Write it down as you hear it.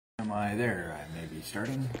Am I there? I may be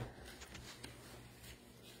starting.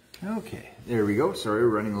 Okay, there we go. Sorry, we're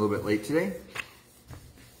running a little bit late today.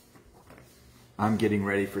 I'm getting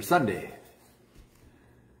ready for Sunday,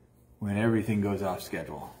 when everything goes off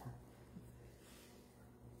schedule.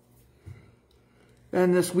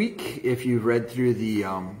 And this week, if you've read through the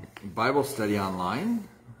Bible study online,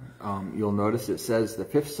 you'll notice it says the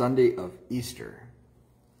 5th Sunday of Easter.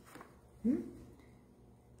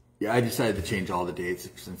 Yeah, I decided to change all the dates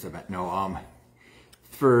since I've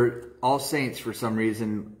for All Saints, for some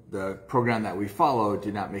reason, the program that we follow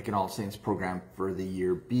did not make an All Saints program for the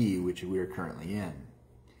year B, which we are currently in.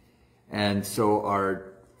 And so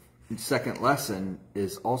our second lesson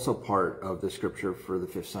is also part of the scripture for the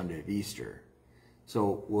 5th Sunday of Easter.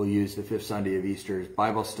 So we'll use the 5th Sunday of Easter's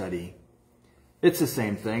Bible study. It's the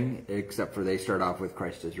same thing, except for they start off with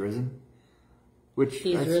Christ is risen. Which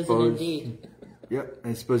He's I risen suppose, indeed. Yep,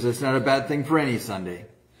 I suppose that's not a bad thing for any Sunday.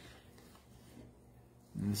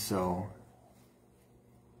 And so,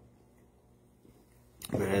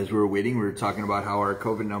 but as we were waiting, we were talking about how our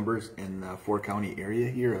COVID numbers in the 4-county area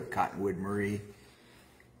here of Cottonwood, Murray,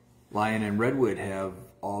 Lyon, and Redwood have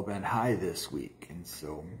all been high this week. And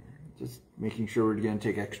so just making sure we're going to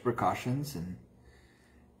take extra precautions and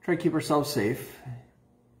try to keep ourselves safe.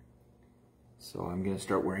 So I'm going to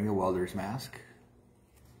start wearing a welder's mask.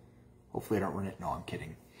 Hopefully I don't run it. No, I'm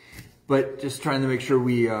kidding. But just trying to make sure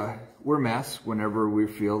we wear masks whenever we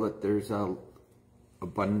feel that there's a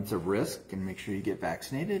abundance of risk, and make sure you get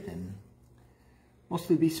vaccinated and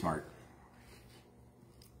mostly be smart.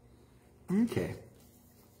 Okay.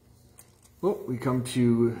 Well, we come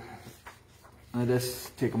to, let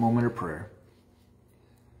us take a moment of prayer.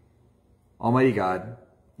 Almighty God,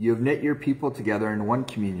 you have knit your people together in one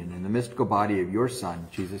communion in the mystical body of your Son,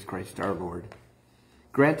 Jesus Christ our Lord.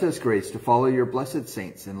 Grant us grace to follow your blessed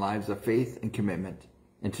saints in lives of faith and commitment,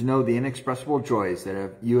 and to know the inexpressible joys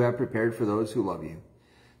that you have prepared for those who love you.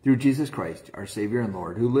 Through Jesus Christ, our Savior and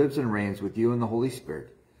Lord, who lives and reigns with you in the Holy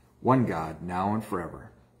Spirit, one God, now and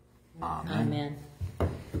forever. Amen. Amen.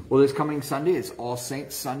 Well, this coming Sunday is All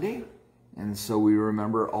Saints Sunday, and so we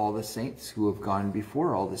remember all the saints who have gone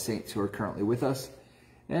before, all the saints who are currently with us,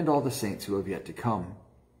 and all the saints who have yet to come.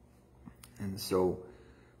 And so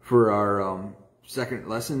for our second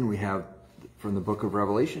lesson, we have from the book of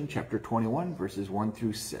Revelation, chapter 21, verses 1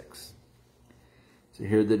 through 6. So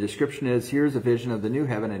here the description is, here's a vision of the new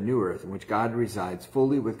heaven and new earth in which God resides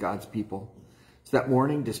fully with God's people. So that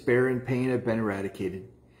mourning, despair, and pain have been eradicated.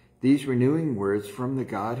 These renewing words from the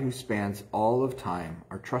God who spans all of time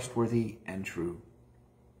are trustworthy and true.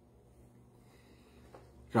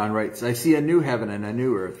 John writes, I see a new heaven and a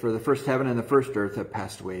new earth, for the first heaven and the first earth have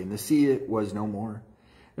passed away, and the sea was no more.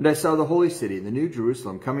 And I saw the holy city, the new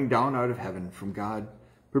Jerusalem, coming down out of heaven from God,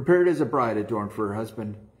 prepared as a bride adorned for her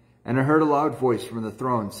husband. And I heard a loud voice from the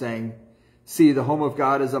throne saying, See, the home of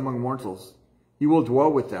God is among mortals. He will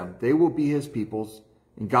dwell with them. They will be his peoples,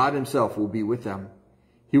 and God himself will be with them.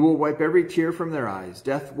 He will wipe every tear from their eyes.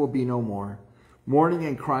 Death will be no more. Mourning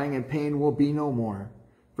and crying and pain will be no more,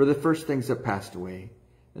 for the first things have passed away.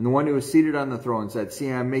 And the one who was seated on the throne said, See,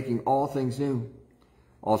 I am making all things new.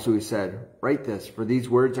 Also he said, Write this, for these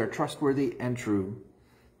words are trustworthy and true.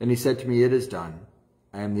 Then he said to me, It is done.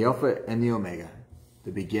 I am the Alpha and the Omega,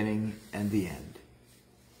 the beginning and the end.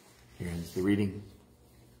 Here ends the reading.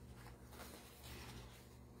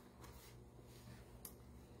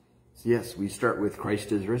 So yes, we start with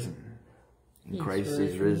Christ is risen. And Christ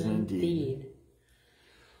is risen indeed.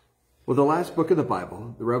 Well, the last book of the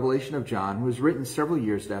Bible, the Revelation of John, was written several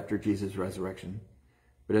years after Jesus' resurrection.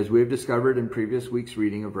 But as we have discovered in previous week's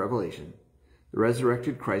reading of Revelation, the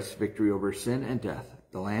resurrected Christ's victory over sin and death,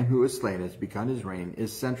 the Lamb who was slain has begun his reign,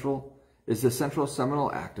 is the central seminal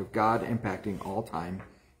act of God impacting all time,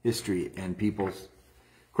 history, and peoples.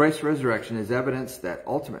 Christ's resurrection is evidence that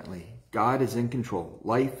ultimately God is in control.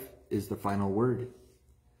 Life is the final word.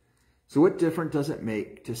 So what difference does it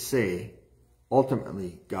make to say,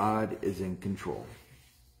 ultimately, God is in control?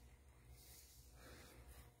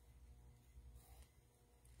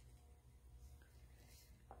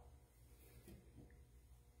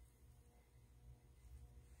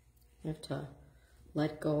 We have to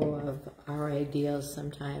let go of our ideas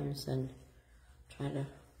sometimes and try to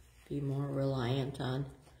be more reliant on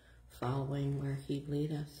following where he'd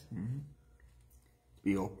lead us. Mm-hmm.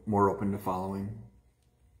 Be more open to following.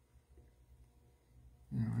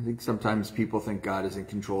 I think sometimes people think God is in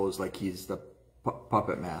control as like he's the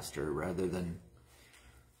puppet master rather than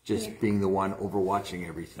just being the one overwatching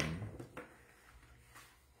everything.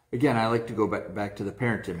 Again, I like to go back to the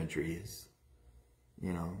parent imagery.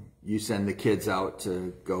 You know, you send the kids out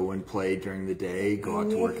to go and play during the day, go out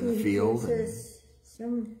to work in the field. Gives us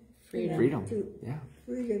some Freedom. to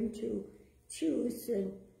freedom to choose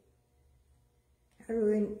and how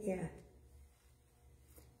to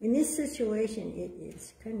in this situation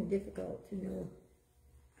it's kind of difficult to know.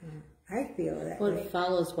 I feel that Well, way. it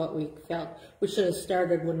follows what we felt. We should have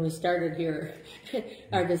started when we started here,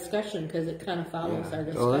 our discussion, because it kind of follows our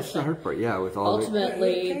discussion. Oh, that's the hard part. Yeah, with all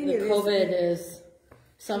Ultimately, Yeah, it kind the of COVID is. is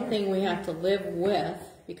something we have to live with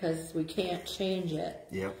because we can't change it.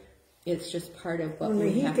 Yep. It's just part of what Only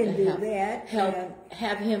we he have can to do have. that,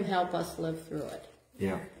 Have him help us live through it.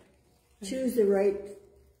 Yeah. choose the right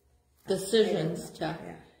Decisions to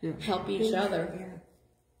Yeah. help each other.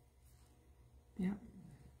 Yeah. Yeah.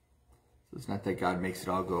 So it's not that God makes it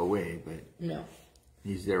all go away, but No.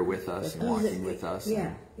 He's there with us and walking with us. Yeah,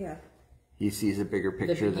 and yeah. He sees a bigger The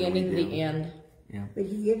picture than we beginning, do. the end. Yeah. But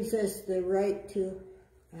he gives us the right to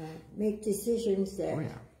make decisions that, Oh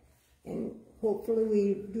yeah. and hopefully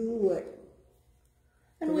we do what.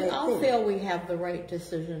 And the we right all thing. feel we have the right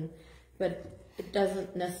decision, but it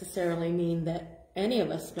doesn't necessarily mean that any of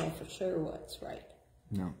us know for sure what's right.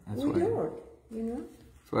 No, that's We why. don't, you know.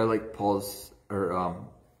 So I like Paul's or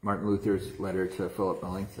Martin Luther's letter to Philip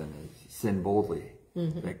Melanchthon is sin boldly,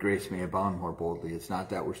 that grace may abound more boldly. It's not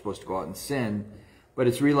that we're supposed to go out and sin, but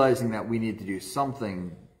it's realizing that we need to do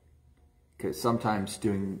something, because sometimes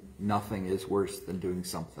doing nothing is worse than doing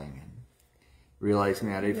something. And realizing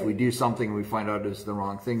that if we do something we find out it's the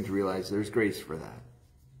wrong thing, to realize there's grace for that.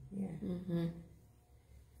 Yeah.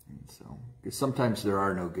 And so, because sometimes there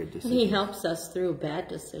are no good And decisions. he helps us through bad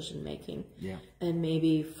decision making. Yeah. And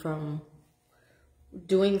maybe from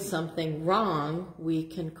doing something wrong, we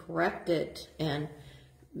can correct it and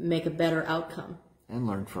make a better outcome. And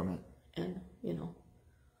learn from it. And,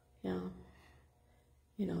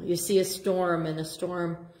 you see a storm and a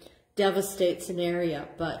storm devastates an area,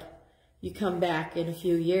 but you come back in a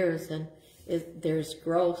few years and there's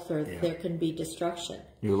growth or there can be destruction.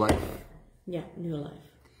 New life. Yeah, new life.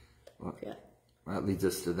 Well, Yeah. that leads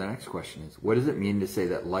us to the next question is, what does it mean to say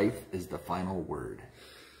that life is the final word?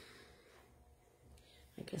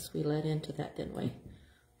 I guess we led into that, didn't we?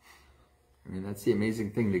 I mean, that's the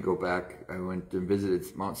amazing thing to go back. I went and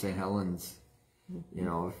visited Mount St. Helens, you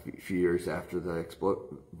know, a few years after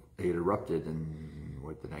it erupted in,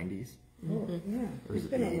 the 90s? Oh, yeah. Or was It's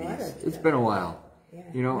it been the a lot 80s? of It's been a while. Yeah.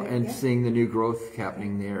 You know, and Yeah. seeing the new growth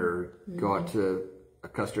happening there, or go out to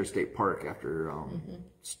Custer State Park after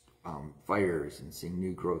fires and seeing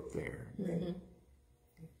new growth there.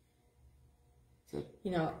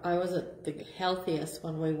 I wasn't the healthiest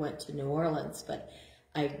when we went to New Orleans, but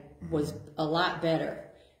I was a lot better.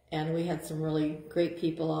 And we had some really great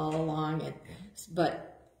people all along.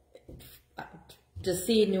 But to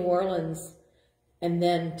see New Orleans and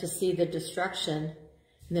then to see the destruction,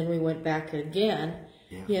 and then we went back again,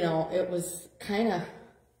 it was kind of...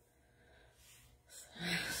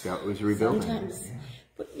 Yeah, it was rebuilding. Sometimes,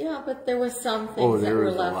 but there were some things that there were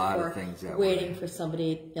was a left lot of for things that waiting for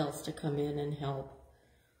somebody else to come in and help.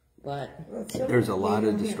 But There's a lot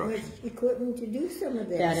of They don't have destruction. much equipment to do some of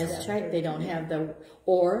that. that is stuff. right. They don't have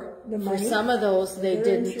for money, some of those they their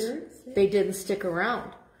didn't insurance. they didn't stick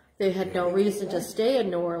around. They had no reason to stay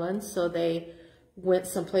in New Orleans, so they went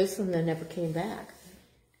someplace and they never came back.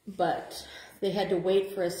 But they had to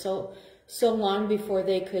wait for so long before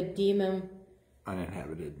they could deem him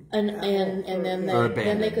Uninhabited. and then Or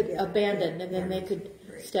they could abandoned. abandon, and then they could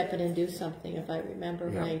step in and do something, if I remember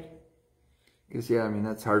right. Because, I mean,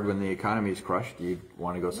 that's hard when the economy is crushed. You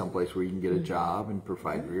want to go someplace where you can get a job and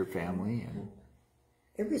provide for your family. And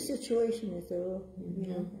Every situation is a little, you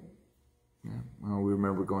know. yeah, well, we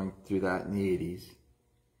remember going through that in the 80s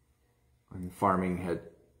when farming had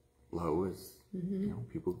low as,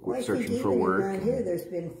 people were Well, I searching think for even work. around here, there's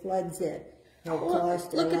been floods that have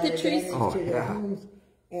caused a look at lot the of trees. damage Oh, to their yeah. homes,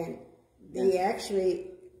 and they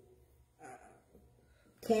actually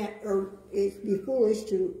can't, or it'd be foolish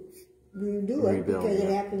to redo it Rebuild, because it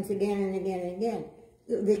yeah. happens again and again and again.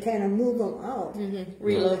 So they kind of move them out.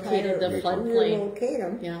 Relocated the floodplain. Relocate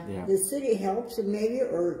them. Yeah. Yeah. The city helps them maybe,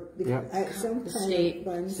 or Yeah. some The kind state. of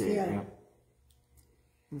funds. See, Yeah.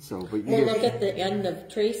 And so, but you Well, get, look at the end of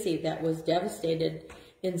Tracy that was devastated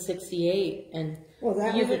in '68, and Well,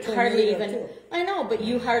 that you was a could hardly tornado, even. too. I know, but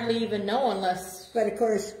you hardly even know unless. But of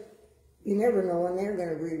course, you never know when they're going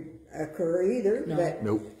to reoccur either. No. But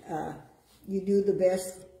nope. you do the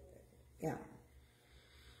best. Yeah.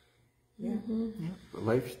 Yeah. But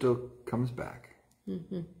life still comes back.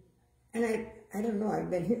 And I don't know, I've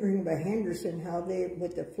been hearing about Henderson, how they,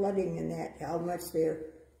 with the flooding and that, how much they're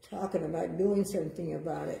talking about doing something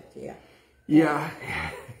about it. Yeah. Yeah.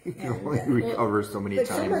 You can only recover so many But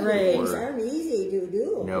some times of the things before. aren't easy to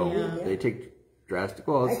do. No, Yeah. they take drastic.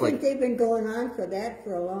 Well, I it's think like, they've been going on for that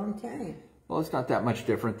for a long time. well, it's not that much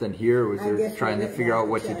different than here. Was I they're guess trying to we're figure out not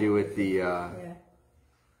what to exactly do with the Yeah.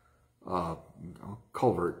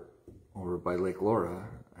 culvert over by Lake Laura.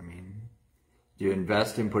 I mean, do you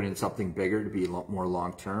invest in putting something bigger to be more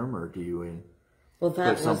long term, or do you Well, that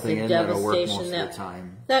put was something the in that'll work most devastation of the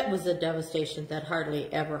time? that was a devastation that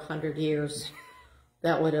hardly ever 100 years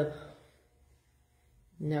that would have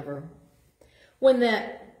never. When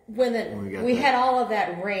we had all of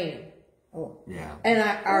that rain, Oh, Yeah. and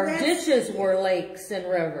our that's- ditches were lakes and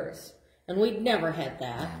rivers, and we'd never had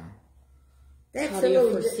that. that's How a do you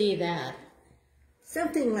little, foresee that?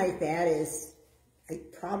 something like that is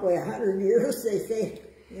like probably 100 years, they say,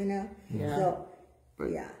 you know? Yeah. So,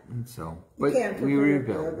 But, yeah. and so, You but can't we prepare for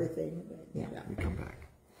rebuild. everything, but yeah. We come back.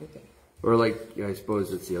 Okay. Or like, I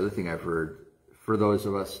suppose it's the other thing I've heard, for those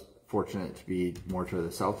of us fortunate to be more to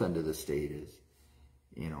the south end of the state is,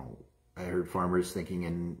 you know, I heard farmers thinking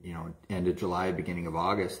in, you know, end of July, beginning of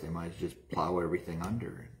August, they might just plow everything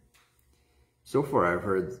under. So far I've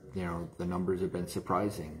heard, you know, the numbers have been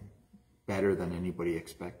surprising, better than anybody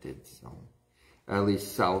expected. So at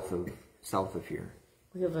least south of here.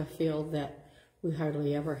 We have a field that we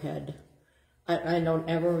hardly ever had. I don't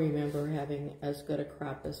ever remember having as good a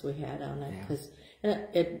crop as we had on it, because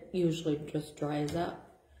it usually just dries up.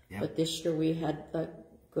 Yeah. But this year we had a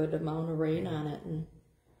good amount of rain on it, and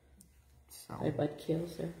So, I bud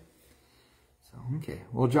kills there. okay.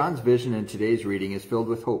 Well, John's vision in today's reading is filled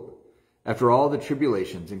with hope. After all the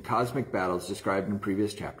tribulations and cosmic battles described in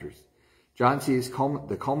previous chapters, John sees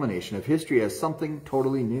the culmination of history as something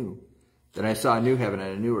totally new. Then I saw a new heaven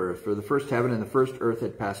and a new earth, for the first heaven and the first earth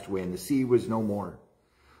had passed away, and the sea was no more.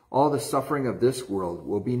 All the suffering of this world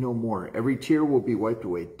will be no more. Every tear will be wiped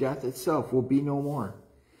away. Death itself will be no more.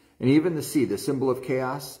 And even the sea, the symbol of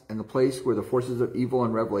chaos, and the place where the forces of evil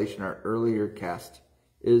and revelation are earlier cast,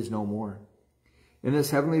 is no more. In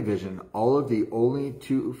this heavenly vision, all of the only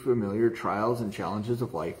too familiar trials and challenges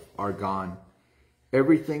of life are gone.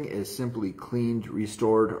 Everything is simply cleaned,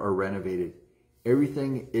 restored, or renovated.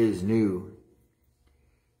 Everything is new.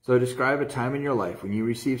 So describe a time in your life when you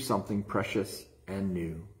received something precious and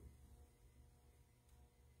new.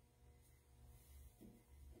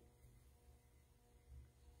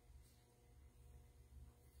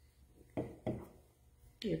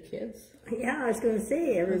 Your kids. Yeah, I was going to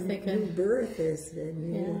say, every thinking- new birth is a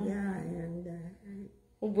new, and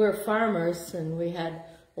Well, we're farmers, and we had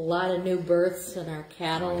a lot of new births in our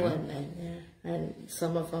cattle, and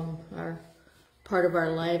some of them are part of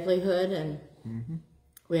our livelihood. And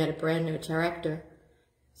we had a brand new tractor,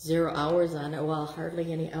 0 hours on it. Well,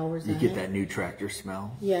 hardly any hours You on get it. that new tractor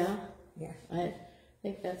smell. Yeah, yeah. I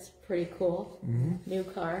think that's pretty cool. New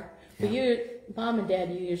car. But Mom and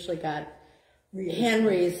Dad, you usually got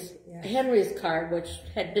Henry's card, which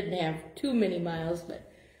didn't have too many miles, but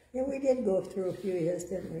Yeah, we did go through a few years,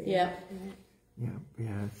 didn't we? yeah.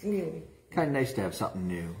 Yeah. It's Anyway, kind of nice to have something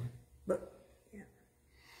new. but, yeah.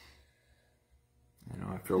 I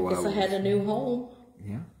know after a I while. guess I had a new home.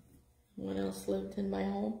 Yeah. Someone else lived in my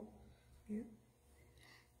home. Yeah.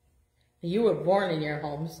 You were born in your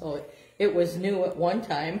home, so it was new at one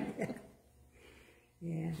time.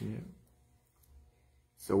 Yeah.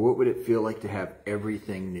 So what would it feel like to have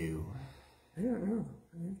everything new? I don't know.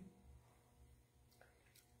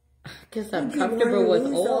 I guess I'm Did you comfortable want to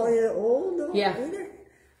with lose all old. your old though, Yeah. either?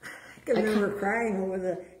 I can remember crying over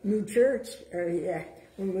the new church, or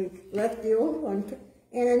when we left the old one,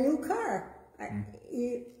 and a new car.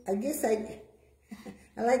 I guess I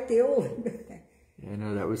like the old one. Yeah, I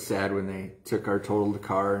know that was sad when they took our totaled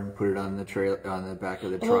car and put it on the back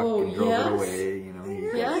of the truck and drove it away. You know,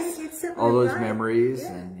 Yes. It's something all those about it. memories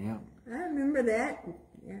Yeah. and I remember that.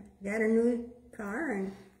 Yeah. Got a new car,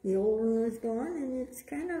 and the old one was gone, and it's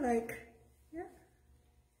kind of like,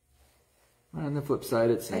 On the flip side,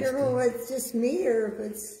 it's I nice don't know to, if it's just me or if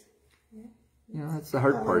it's, that's the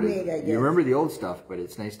hard part. homemade, I guess. You remember the old stuff, but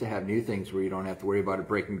it's nice to have new things where you don't have to worry about it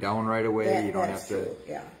breaking down right away. You don't have that's to, true.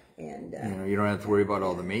 Yeah. And, you don't have to worry about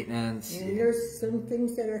all the maintenance. and there's some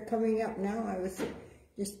things that are coming up now. I was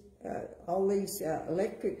just, all these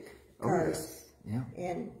electric cars. Yeah.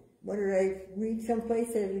 And what did I read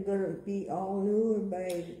someplace that it's going to be all new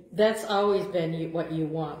by, That's always been what you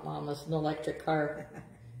want, Mom, is an electric car.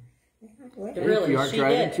 what? Really, If you aren't she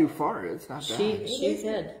driving did. too far, it's not bad. She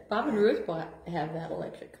did. Bob and Ruth have that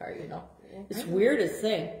electric car, you know. It's weirdest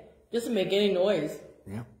thing. Doesn't make any noise.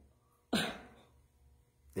 Yeah.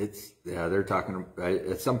 they're talking,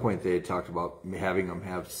 at some point they had talked about having them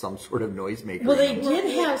have some sort of noisemaker. Well, they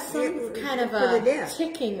did have some kind of a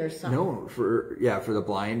ticking or something. No, for the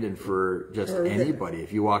blind and for just anybody.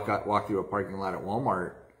 If you walk through a parking lot at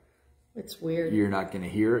Walmart, it's weird. You're not going to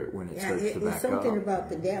hear it when it starts to back up. Something about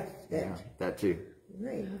the deaf. That too.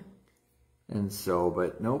 Right. And so,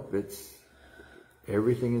 but nope,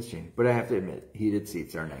 everything has changed. But I have to admit, heated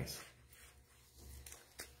seats are nice.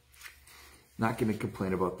 Not going to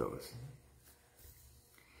complain about those.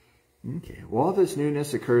 Okay. Well, all this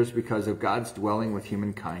newness occurs because of God's dwelling with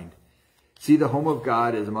humankind. See, the home of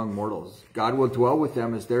God is among mortals. God will dwell with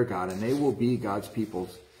them as their God, and they will be God's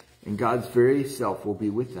peoples, and God's very self will be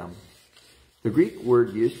with them. The Greek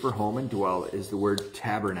word used for home and dwell is the word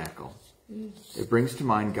tabernacle. It brings to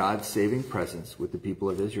mind God's saving presence with the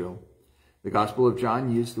people of Israel. The Gospel of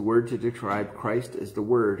John used the word to describe Christ as the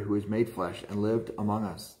Word who was made flesh and lived among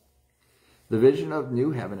us. The vision of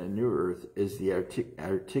new heaven and new earth is the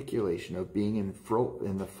articulation of being in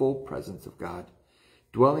the full presence of God,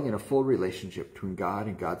 dwelling in a full relationship between God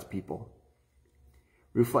and God's people.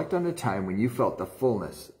 Reflect on a time when you felt the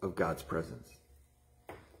fullness of God's presence.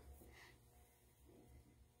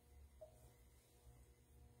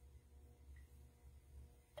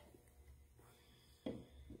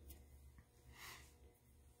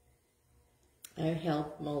 I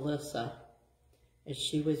helped Melissa as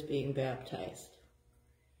she was being baptized.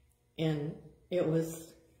 And it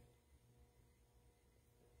was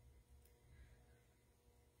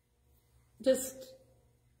just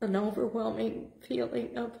an overwhelming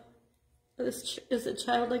feeling of this as a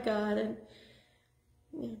child of God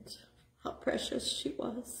and how precious she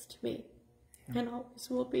was to me and always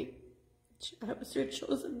will be. I was her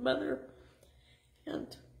chosen mother. And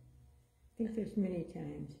I think there's many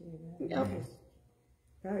times. Yep.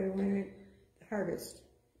 Probably one of the hardest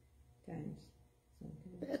times.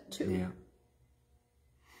 That too. Yeah.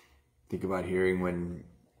 Think about hearing when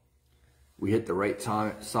we hit the right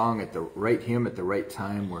song at the right hymn at the right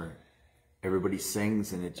time where everybody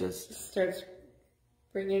sings and it just starts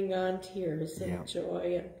bringing on tears and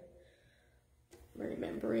joy and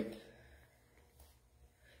remembering.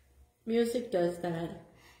 Music does that.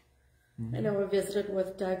 I know I visited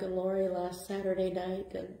with Doug and Lori last Saturday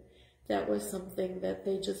night, and that was something that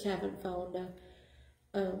they just haven't found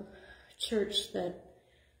a church that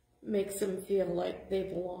makes them feel like they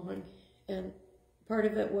belong. And part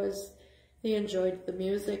of it was they enjoyed the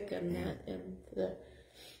music and that, and the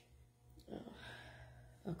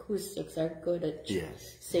acoustics are good at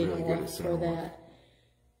St. really Olaf for that.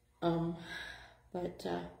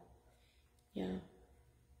 Yeah.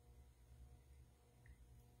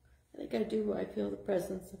 I think I do. I feel the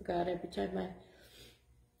presence of God every time I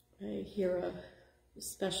hear a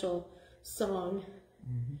special song.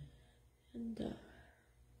 And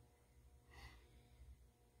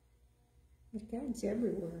God's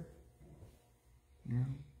everywhere.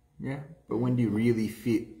 Yeah. But when do you really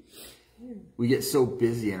feel? We get so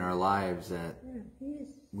busy in our lives that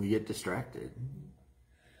we get distracted.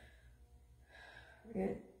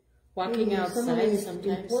 Walking outside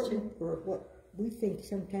sometimes too. For what we think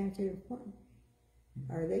sometimes are important.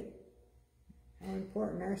 Are they? How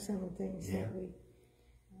important are some things that we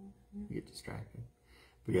get distracted?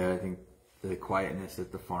 But yeah, I think the quietness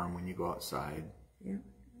at the farm when you go outside. Yeah.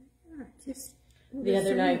 Just the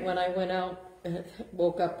other night when I went out,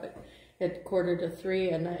 woke up at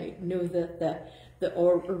 2:45, and I knew that the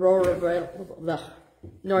aurora, the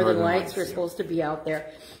Northern Lights were supposed to be out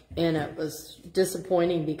there, and it was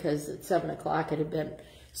disappointing because at 7 o'clock it had been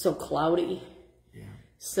so cloudy. Yeah.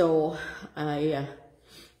 So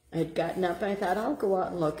I'd gotten up. I thought I'll go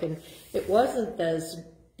out and look, and it wasn't as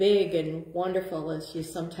big and wonderful as you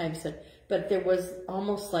sometimes said, but there was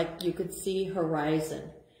almost like you could see horizon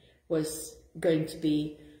was going to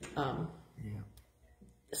be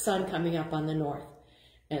sun coming up on the north,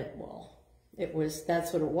 and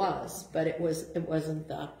that's what it was, but it wasn't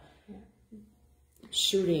the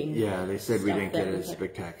shooting. Yeah, they said we didn't get as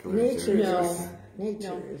spectacular. Nature, No.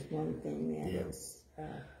 is one thing that is.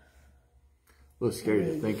 Well, it's scary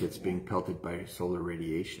to think it's being pelted by solar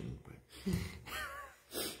radiation, but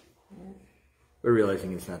we're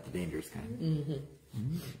realizing it's not the dangerous kind.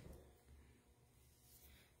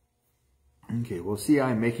 Okay, well, see,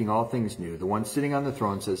 I am making all things new. The one sitting on the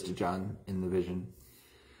throne says to John in the vision.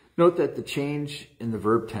 Note that the change in the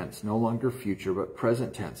verb tense, no longer future, but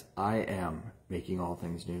present tense. I am making all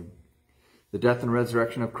things new. The death and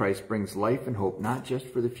resurrection of Christ brings life and hope, not just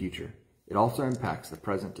for the future. It also impacts the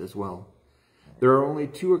present as well. There are only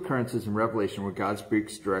 2 occurrences in Revelation where God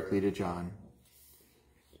speaks directly to John.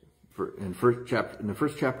 In the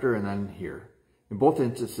first chapter and then here. In both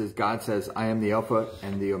instances, God says, I am the Alpha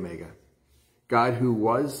and the Omega. God who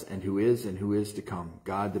was and who is to come.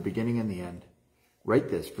 God, the beginning and the end.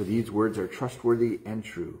 Write this, for these words are trustworthy and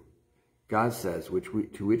true. God says,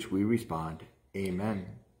 to which we respond, Amen.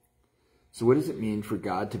 So what does it mean for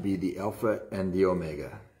God to be the Alpha and the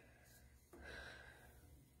Omega?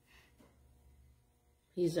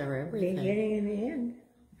 He's our everything. Beginning and the end.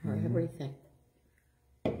 Our everything.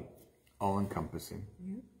 All-encompassing.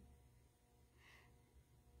 Yeah.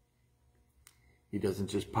 He doesn't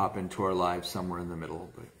just pop into our lives somewhere in the middle,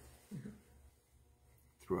 but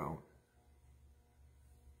throughout.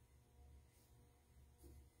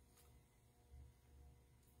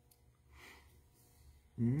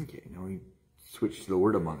 Okay, now we switch to the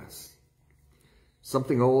word among us.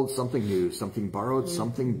 Something old, something new, something borrowed,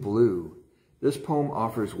 something blue. This poem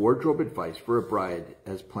offers wardrobe advice for a bride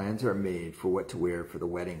as plans are made for what to wear for the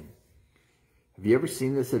wedding. Have you ever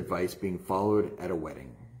seen this advice being followed at a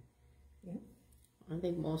wedding? Yeah. I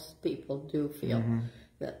think most people do feel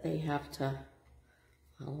that they have to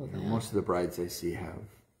follow that. Most of the brides I see have.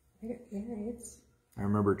 Yeah, it's... I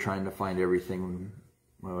remember trying to find everything when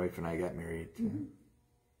my wife and I got married.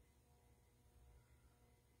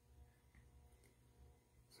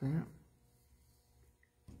 So, yeah.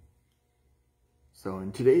 So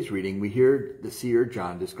in today's reading, we hear the seer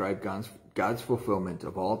John describe God's fulfillment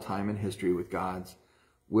of all time and history with God's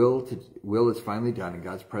will is finally done and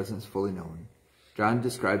God's presence fully known. John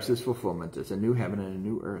describes his fulfillment as a new heaven and a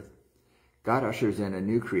new earth. God ushers in a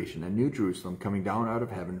new creation, a new Jerusalem coming down out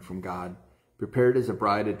of heaven from God, prepared as a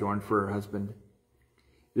bride adorned for her husband.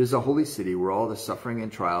 It is a holy city where all the suffering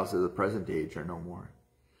and trials of the present age are no more.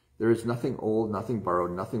 There is nothing old, nothing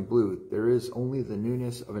borrowed, nothing blue. There is only the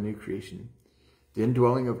newness of a new creation, the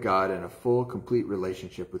indwelling of God and a full, complete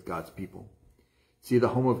relationship with God's people. See, the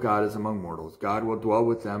home of God is among mortals. God will dwell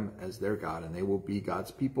with them as their God, and they will be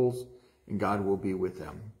God's peoples, and God will be with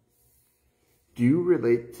them. Do you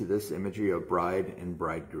relate to this imagery of bride and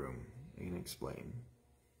bridegroom? I can explain.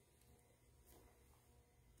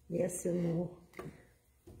 Yes and no.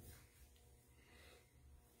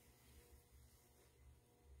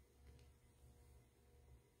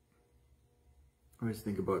 I always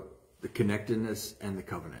think about the connectedness and the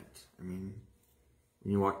covenant. I mean,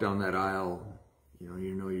 when you walk down that aisle, you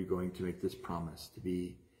know you're going to make this promise to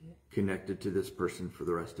be connected to this person for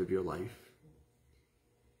the rest of your life.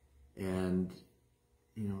 And,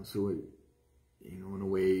 so, in a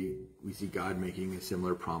way, we see God making a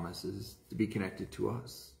similar promise is to be connected to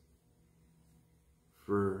us.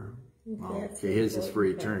 His is for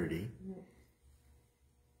eternity.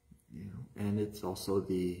 And it's also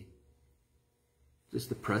just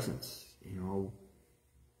the presence,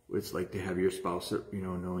 what it's like to have your spouse,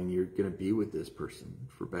 knowing you're going to be with this person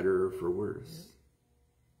for better or for worse.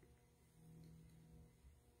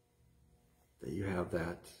 That you have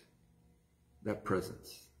that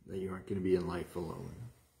presence, that you aren't going to be in life alone.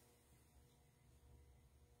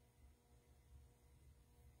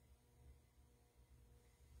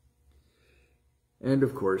 And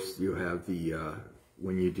of course, you have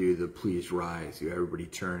when you do the please rise, everybody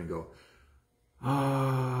turn and go,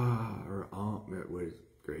 or it was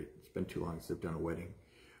great. It's been too long since I've done a wedding.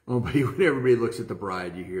 But when everybody looks at the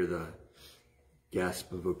bride, you hear the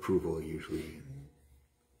gasp of approval usually.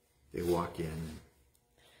 They walk in.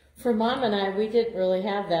 For Mom and I, we didn't really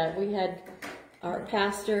have that. We had our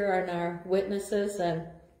pastor and our witnesses, and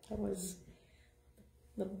that was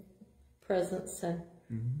the presence, and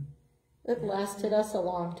it lasted us a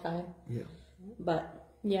long time. Yeah. But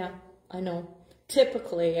yeah, I know.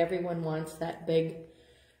 Typically, everyone wants that big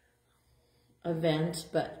event,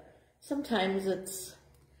 but sometimes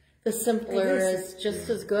the simpler is just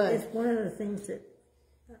as good. It's one of the things that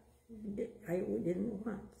I didn't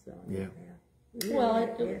want. So yeah. Well,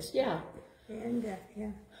 yeah. And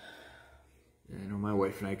yeah. I know my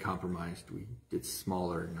wife and I compromised. We did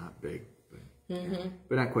smaller, not big,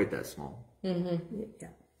 but not quite that small. Yeah.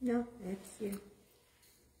 No, it's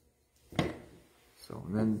So,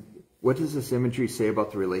 and then, what does this imagery say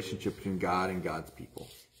about the relationship between God and God's people?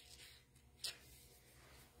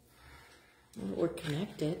 We're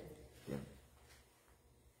connected. Yeah.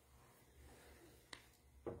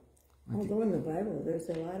 Although in the Bible, there's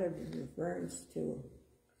a lot of reference to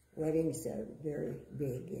weddings that are very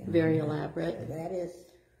big. Very elaborate. So that is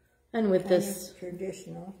and with this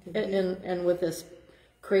traditional. And with this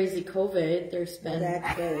crazy COVID, there's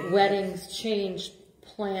been weddings changed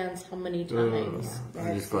plans how many times?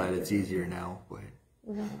 I'm just glad it's easier now,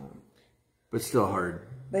 but still hard.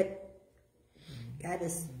 But God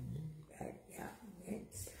is,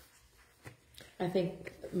 it's. I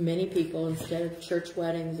think many people, instead of church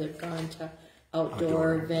weddings, have gone to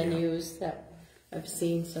outdoor venues that I've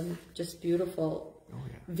seen some just beautiful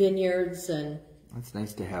yeah. vineyards, and It's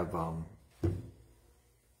nice to have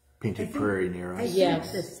Painted Prairie near I us. think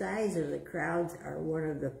the size of the crowds are one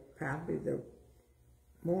of the, probably the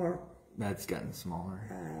more That's gotten smaller.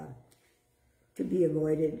 to be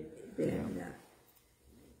avoided than,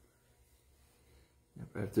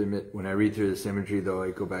 I have to admit, when I read through this imagery, though,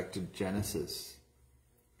 I go back to Genesis,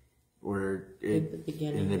 where in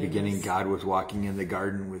the beginning, God was walking in the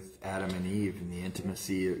garden with Adam and Eve, and the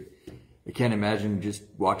intimacy. I can't imagine just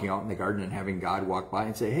walking out in the garden and having God walk by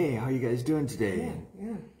and say, "Hey, how you guys doing today?"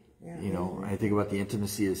 yeah. You know, I think about the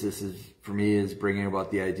intimacy as this is, for me, is bringing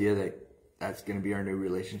about the idea that that's going to be our new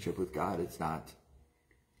relationship with God. It's not,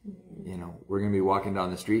 you know, we're going to be walking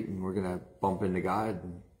down the street and we're going to bump into God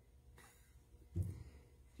and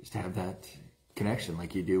just have that connection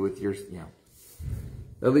like you do with your, you know.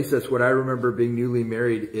 At least that's what I remember being newly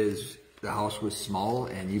married, is the house was small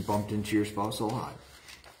and you bumped into your spouse a lot.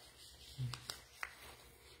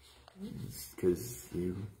 Because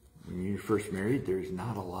when you're first married, there's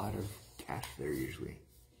not a lot of cash there usually.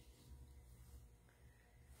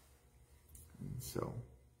 And so,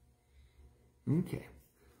 okay.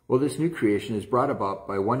 Well, this new creation is brought about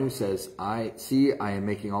by one who says, I am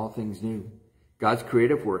making all things new. God's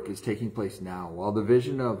creative work is taking place now, while the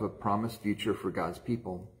vision of a promised future for God's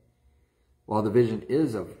people, while the vision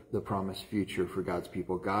is of the promised future for God's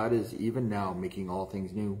people, God is even now making all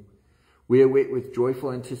things new. We await with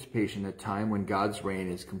joyful anticipation a time when God's reign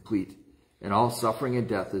is complete and all suffering and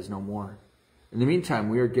death is no more. In the meantime,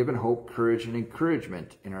 we are given hope, courage, and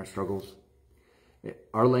encouragement in our struggles.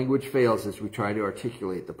 Our language fails as we try to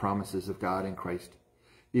articulate the promises of God in Christ.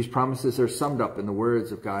 These promises are summed up in the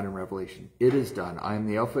words of God in Revelation. It is done. I am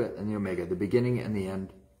the Alpha and the Omega, the beginning and the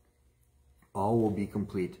end. All will be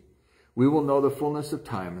complete. We will know the fullness of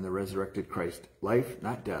time in the resurrected Christ. Life,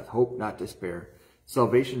 not death. Hope, not despair.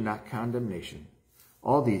 Salvation, not condemnation.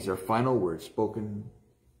 All these are final words spoken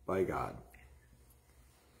by God.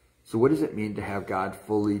 So what does it mean to have God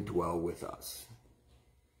fully dwell with us?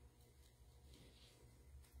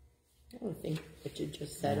 I think what you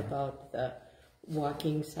just said about the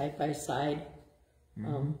walking side by side, you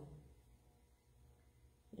know.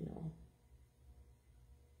 You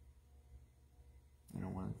know,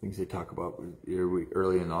 one of the things they talk about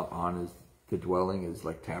early on is the dwelling is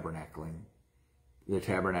like tabernacling. The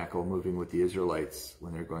tabernacle moving with the Israelites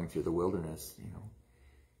when they're going through the wilderness, you know.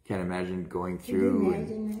 Can't imagine going through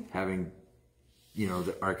and having, you know,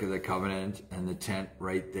 the Ark of the Covenant and the tent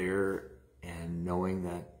right there, and knowing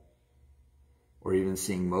that, or even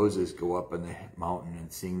seeing Moses go up on the mountain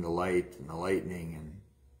and seeing the light and the lightning and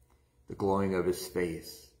the glowing of his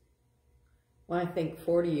face. Well, I think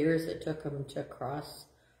 40 years it took them to cross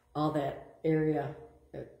all that area.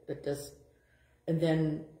 It just, and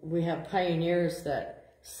then we have pioneers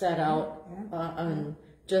that set out on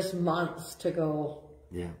just months to go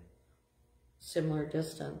similar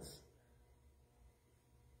distance.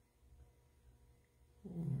 I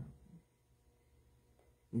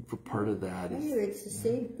think for part of that is... It's the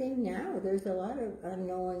same thing now. There's a lot of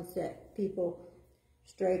unknowns that people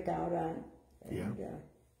strike out on. And,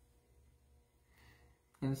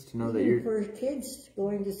 and it's to know that you're... for kids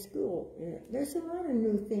going to school, there's a lot of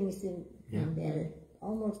new things in that.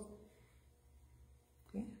 Almost,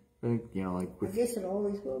 I think, you know, like with... I guess it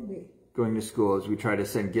always will be. Going to school, as we try to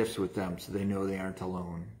send gifts with them so they know they aren't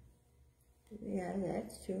alone. Yeah,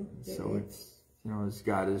 that's true. So it's, you know, as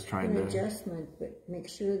God is trying to... adjustment, but make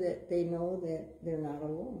sure that they know that they're not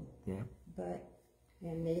alone. Yeah. But,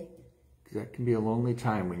 and they... Because that can be a lonely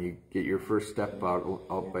time when you get your first step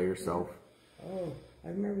out by yourself. Oh, I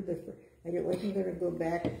remember I wasn't going to go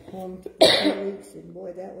back home for 2 weeks, and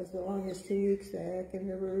boy, that was the longest 2 weeks I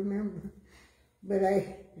can ever remember. But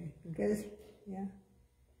because,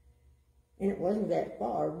 and it wasn't that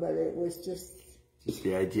far, but it was just... Just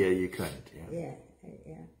the idea you couldn't,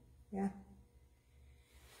 Yeah.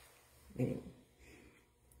 Anyway.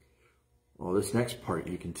 Well, this next part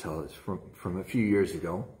you can tell is from a few years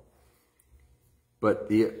ago. But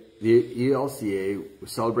the ELCA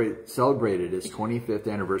celebrated its 25th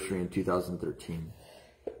anniversary in 2013.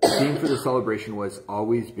 The theme for the celebration was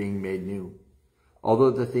always being made new.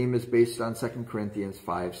 Although the theme is based on 2 Corinthians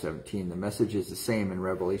 5:17, the message is the same in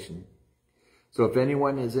Revelation. So if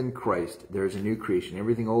anyone is in Christ, there is a new creation.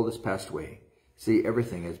 Everything old has passed away. See,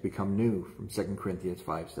 everything has become new, from 2 Corinthians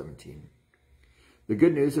 5:17. The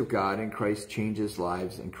good news of God in Christ changes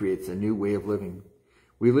lives and creates a new way of living.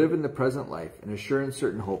 We live in the present life in a sure and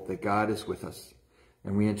certain hope that God is with us,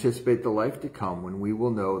 and we anticipate the life to come when we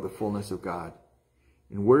will know the fullness of God.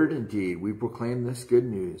 In word and deed, we proclaim this good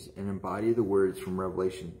news and embody the words from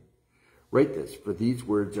Revelation. Write this, for these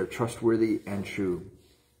words are trustworthy and true.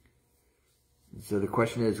 So the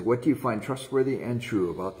question is, what do you find trustworthy and true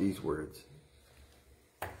about these words?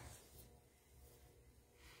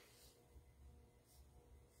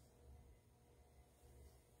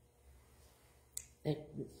 I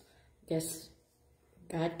guess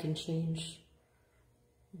God can change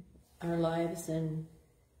our lives and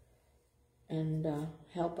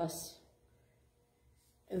help us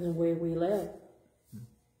in the way we live.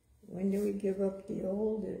 When do we give up the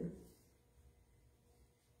old and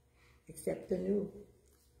accept the new?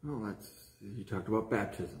 Well, you talked about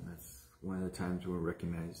baptism. That's one of the times when we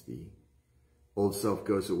recognize the old self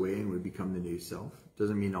goes away and we become the new self.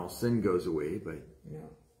 Doesn't mean all sin goes away, but No.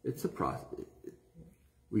 it's a process.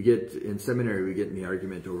 We get, in seminary, we get in the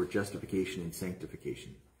argument over justification and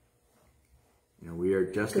sanctification. You know, we are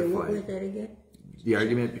So justified. what was that again? The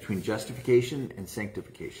argument between justification and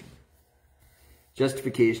sanctification.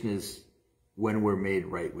 Justification is when we're made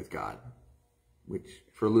right with God, which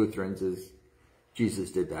for Lutherans is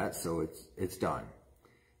Jesus did that, so it's done.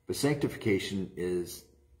 But sanctification is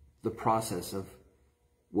the process of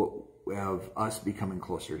us becoming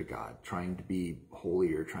closer to God, trying to be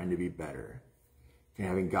holier, trying to be better, and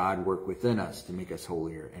having God work within us to make us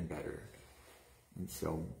holier and better. And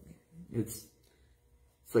so it's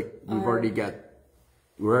like we're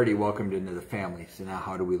already welcomed into the family. So now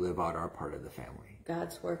how do we live out our part of the family?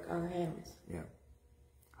 God's work, our hands. Yeah.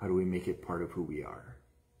 How do we make it part of who we are?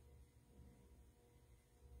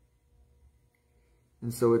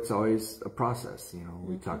 And so it's always a process, you know.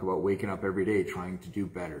 We talk about waking up every day, trying to do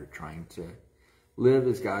better, trying to live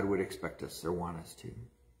as God would expect us or want us to.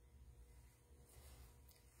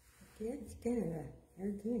 Yeah, it's kind of a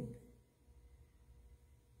hard thing.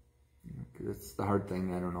 You know, 'cause it's the hard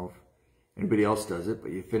thing. I don't know if anybody else does it,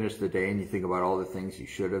 but you finish the day and you think about all the things you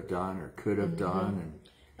should have done or could have done.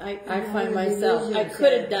 And I find myself, I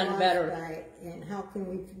could have done better. Right. And how can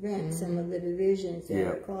we prevent some of the divisions that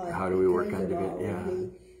are caused? How do we work because on of all of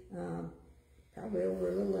division? probably over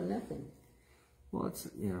a little or nothing. Well, it's,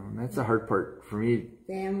 you know, and that's the hard part for me.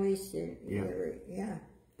 Families and Yeah.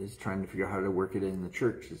 Is trying to figure out how to work it in the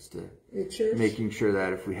church. Is to the church. making sure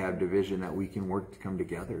that if we have division, that we can work to come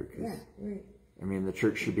together. 'Cause, Yeah, right. I mean, the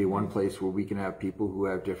church should be one place where we can have people who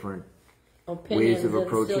have different Opinions ways of and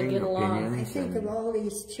still approaching get along. opinions. I think and, of all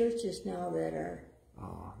these churches now that are.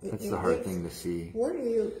 oh, that's the hard thing to see. What do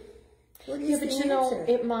you? What is Yeah, the but you know,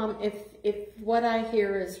 answer? Mom, if what I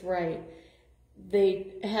hear is right,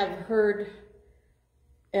 they have heard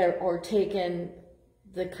or taken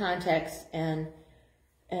the context and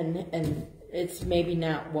it's maybe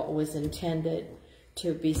not what was intended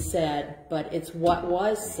to be said, but it's what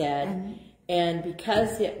was said, and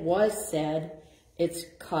because it was said, it's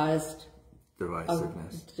caused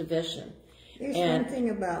Divisiveness. division. There's and- something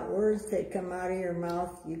about words that come out of your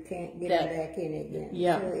mouth, you can't get That- them back in again.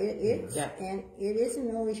 Yeah. So it's, Yeah. and it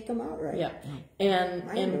isn't always come out right. Yeah,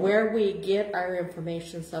 and where we get our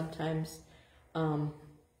information sometimes,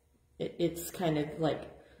 it's kind of like,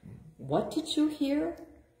 what did you hear?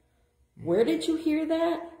 Where did you hear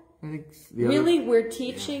that? I think Really, we're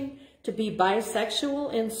teaching to be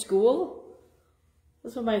bisexual in school?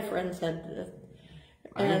 That's what my friend said.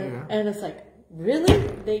 And it's like, really?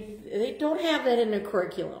 They don't have that in the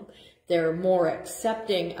curriculum. They're more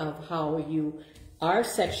accepting of how you are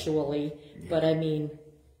sexually, but I mean,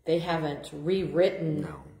 they haven't rewritten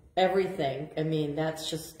everything. I mean, that's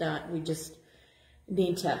just not, we just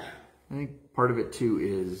need to. I think part of it too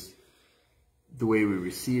is the way we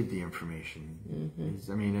receive the information. Is,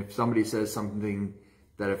 I mean, if somebody says something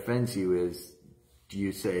that offends you, do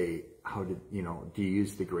you say, do you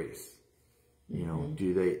use the grace? You know,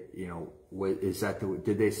 do they, what is that?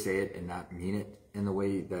 Did they say it and not mean it in the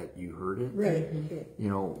way that you heard it? Right. You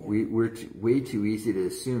know, we're way too easy to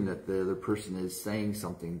assume that the other person is saying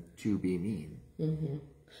something to be mean.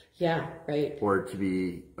 Yeah, right. Or to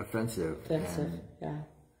be offensive.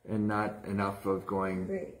 And not enough of going,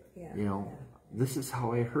 Right. Yeah. This is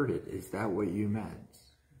how I heard it. Is that what you meant?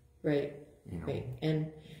 Right. Right.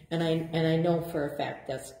 And I know for a fact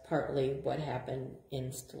that's partly what happened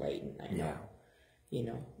in Slayton. I know.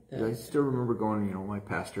 Yeah. I still remember going, my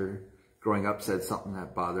pastor growing up said something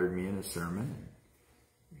that bothered me in a sermon.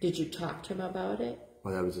 Did you talk to him about it?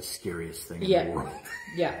 Well, that was the scariest thing Yeah. in the world.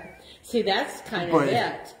 Yeah. See, that's kind of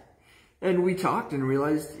it. And we talked and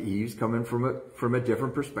realized he's coming from a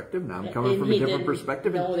different perspective. Now I'm coming from a different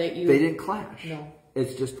perspective. And they didn't clash. No.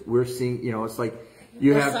 It's just we're seeing, it's like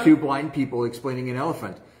you have two blind people explaining an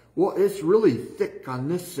elephant. Well, it's really thick on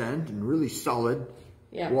this end and really solid.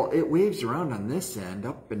 Yeah. Well, it waves around on this end,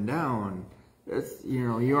 up and down. It's, you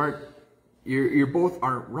know, you both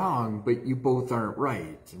aren't wrong, but you both aren't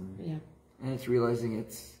right. And it's realizing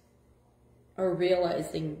it's... Or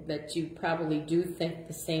realizing that you probably do think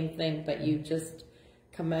the same thing, but you just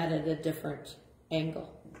come at it a different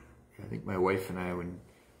angle. I think my wife and I, when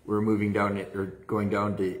we were moving down, or going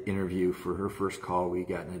down to interview for her first call, we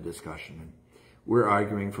got in a discussion. And we're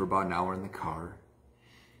arguing for about an hour in the car.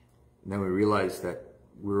 And then we realized that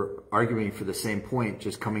we're arguing for the same point,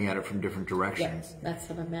 just coming at it from different directions. Yes, that's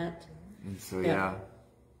what I meant. And so, yeah.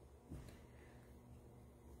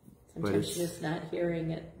 Sometimes you're just not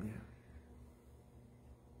hearing it. Yeah.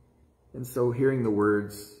 And so hearing the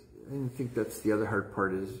words, and I think that's the other hard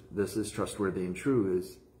part, is this is trustworthy and true,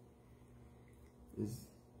 is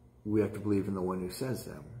we have to believe in the one who says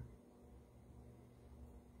them.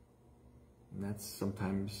 And that's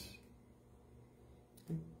sometimes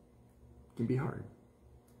can be hard.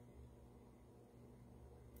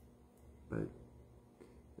 But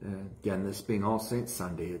again, this being All Saints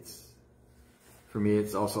Sunday, for me,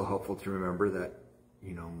 it's also helpful to remember that,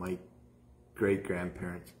 you know, my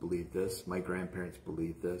great-grandparents believed this, my grandparents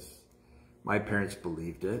believed this, my parents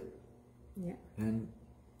believed it. Yeah. And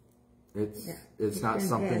it's It's not been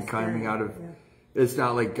something passed coming down. out of, Yeah. it's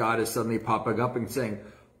not like God is suddenly popping up and saying,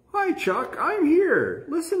 "Hi, Chuck, I'm here.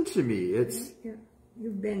 Listen to me." It's, Yeah.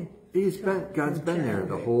 You've been... God's been there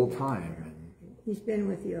the whole time. And He's been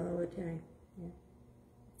with you all the time. Yeah.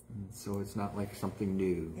 so it's not like something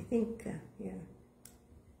new. I think, yeah.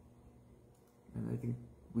 And I think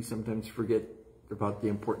we sometimes forget about the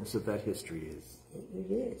importance of that history. It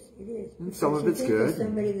is. And some of Because it's you think good, of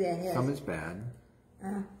somebody that has some is bad.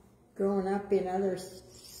 grown up in other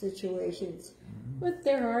situations. But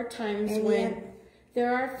there are times And when yet-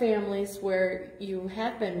 there are families where you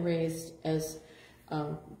have been raised as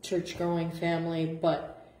a church-going family,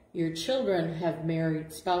 but your children have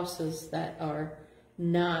married spouses that are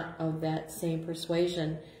not of that same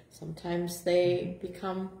persuasion. Sometimes they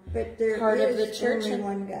become But there part of is the church. only And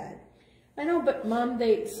one God. I know, but Mom,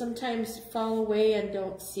 they sometimes fall away and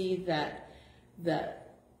don't see that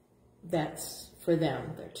that's for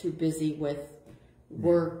them. They're too busy with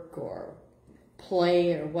work or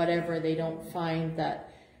play or whatever. They don't find that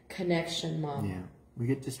connection, Mom. Yeah, we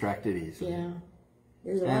get distracted easily. Yeah.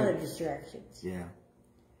 There's a lot of distractions. Yeah.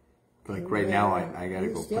 Like right now, I gotta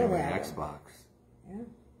You go still play my have Xbox. Yeah.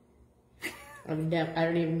 I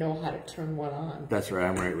don't even know how to turn one on. That's right,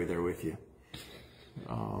 I'm right there with you.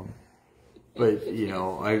 But, you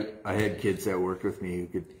know, I had kids that worked with me who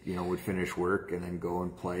could, you know, would finish work and then go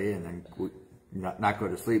and play and then would not go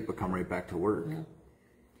to sleep, but come right back to work. Yeah.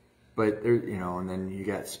 But there, you know, and then you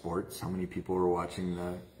got sports. How many people were watching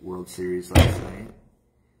the World Series last night?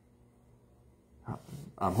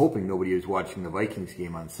 I'm hoping nobody was watching the Vikings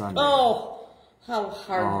game on Sunday. Oh, how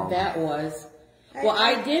hard that was. Well,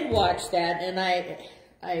 I did watch that, and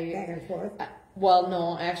Back and forth. well,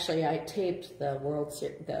 no, actually, I taped the World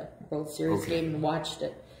Series game and watched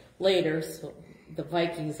it later. So the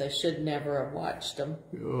Vikings, I should never have watched them.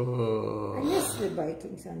 I missed the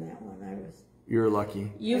Vikings on that one. You're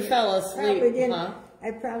lucky. You fell asleep, huh?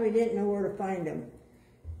 I probably didn't know where to find them.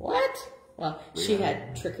 What? Well, she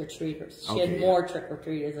had trick-or-treaters. She Okay, had more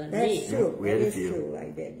trick-or-treaters than That's me. true. We That had a is few. true. I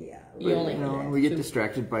did, yeah. You only You know, had we get two.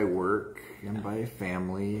 distracted by work and by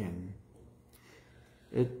family, and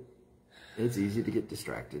it's easy to get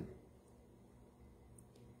distracted.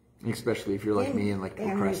 Especially if you're like me and like to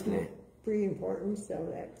procrastinate. Pretty important,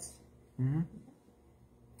 so that's...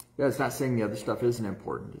 Yeah, it's not saying the other stuff isn't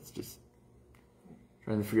important. It's just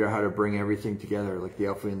trying to figure out how to bring everything together, like the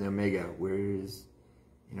Alpha and the Omega. Where is,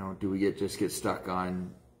 you know, do we just get stuck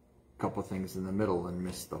on a couple things in the middle and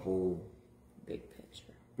miss the whole Big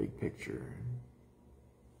picture. big picture?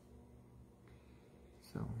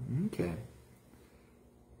 So, okay.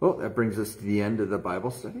 Well, that brings us to the end of the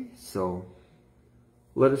Bible study. So,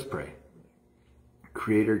 let us pray.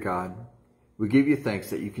 Creator God, we give you thanks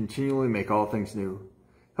that you continually make all things new.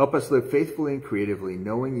 Help us live faithfully and creatively,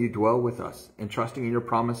 knowing you dwell with us and trusting in your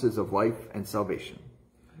promises of life and salvation.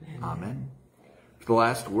 Amen. For the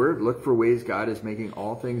last word, look for ways God is making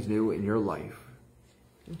all things new in your life.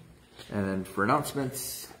 And then for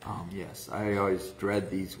announcements, yes, I always dread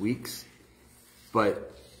these weeks,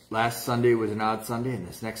 but last Sunday was an odd Sunday, and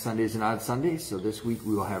this next Sunday is an odd Sunday, so this week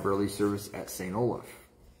we will have early service at St. Olaf.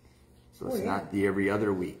 So it's not the every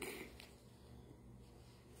other week.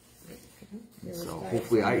 So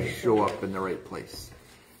hopefully I show up in the right place.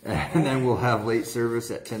 And then we'll have late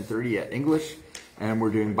service at 10:30 at English, and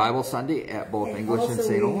we're doing Bible Sunday at both English and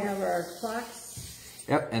St. Also, we Olaf. have our clocks.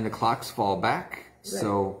 Yep, and the clocks fall back,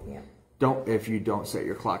 so Yeah. if you don't set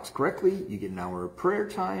your clocks correctly, you get an hour of prayer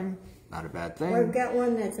time. Not a bad thing. Well, I've got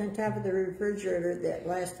one that's on top of the refrigerator that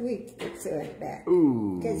last week it went back.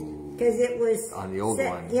 Ooh. Because it was on the old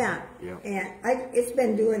one. Yeah. Yep. And it's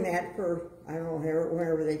been doing that for, I don't know,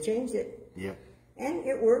 whenever they changed it. Yep. And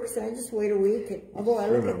it works. I just wait a week. And, although I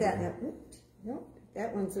look at that and Remember. no,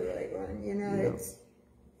 that one's the right one. You know, Yep. it's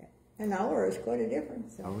an hour is quite a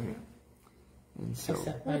difference. So. Oh, yeah. And so,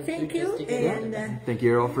 Well, thank you. And thank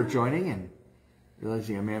you all for joining, and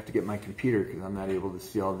realizing I may have to get my computer because I'm not able to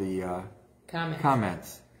see all the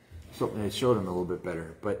comments. So I showed them a little bit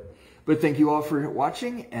better. But thank you all for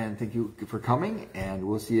watching, and thank you for coming, and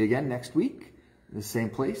we'll see you again next week, the same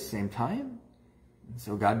place, same time.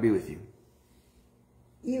 So God be with you.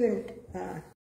 even